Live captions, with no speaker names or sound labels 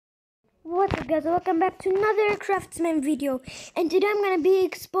What's up guys, welcome back to another Craftsman video, and today I'm going to be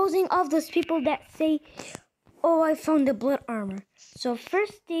exposing all those people that say, oh, I found the blood armor. So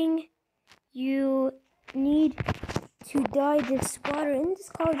first thing, you need to dye this water in this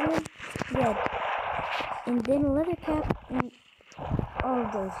cauldron red, and then a leather cap and all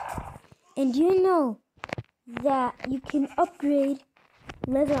of those. And you know that you can upgrade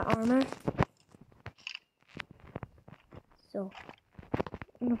leather armor. So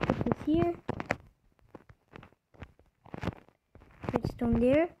I'm going to put this here. Redstone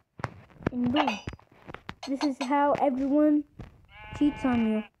there, and boom. This is how everyone cheats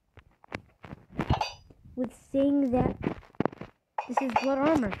on you, with saying that this is blood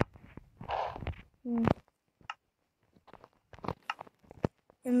armor. And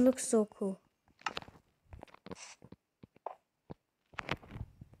it looks so cool.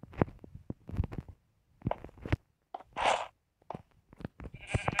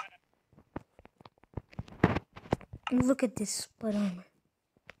 And look at this blood armor.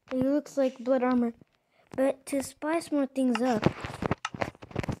 It looks like blood armor, but to spice more things up,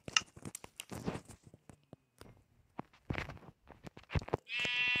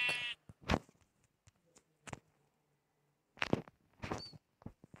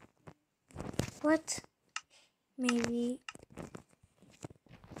 what? Maybe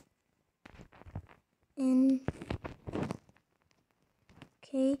in,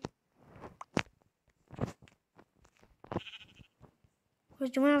 okay. Where's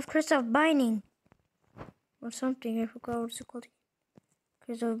the one of Crystal Binding? Or something, I forgot what it's called.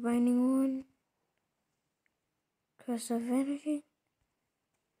 Crystal Binding one. Crystal Vanishing.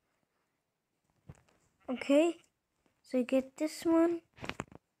 Okay. So you get this one.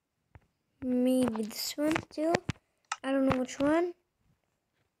 Maybe this one too. I don't know which one.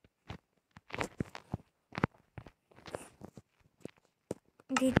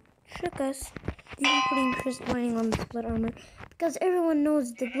 They trick us into putting Crystal Binding on this blood armor, because everyone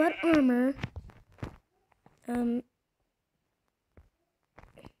knows the blood armor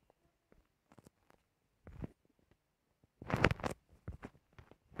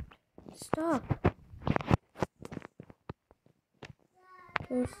stop.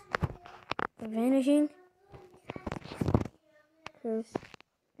 Cause vanishing. Cause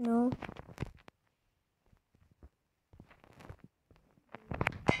no.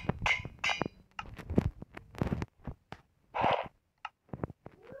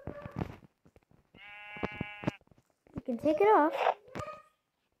 You can take it off.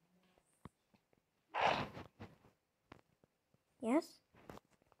 Yes.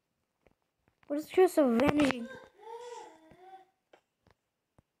 What is just of vanishing?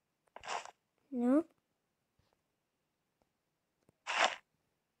 No.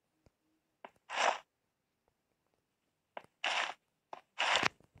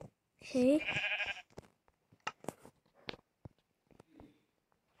 Okay.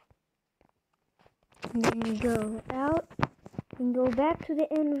 And then you go out and go back to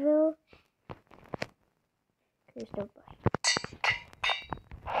the anvil. Okay, stop by.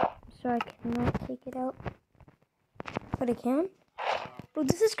 Sorry, I cannot take it out. But I can. Bro,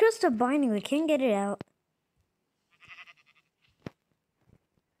 this is Crystal Binding. We can't get it out.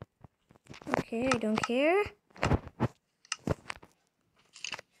 Okay, I don't care.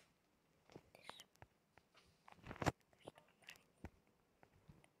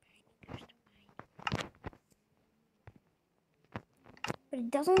 But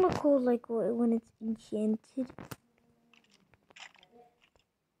it doesn't look cool like when it's enchanted.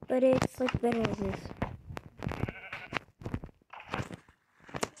 But it's like better as this.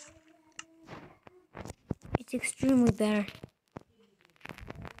 It's extremely better.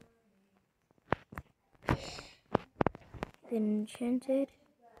 Then enchanted.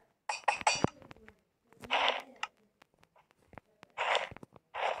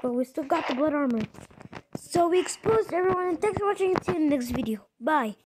 But we still got the blood armor. So we exposed everyone, and thanks for watching. See you in the next video. Bye.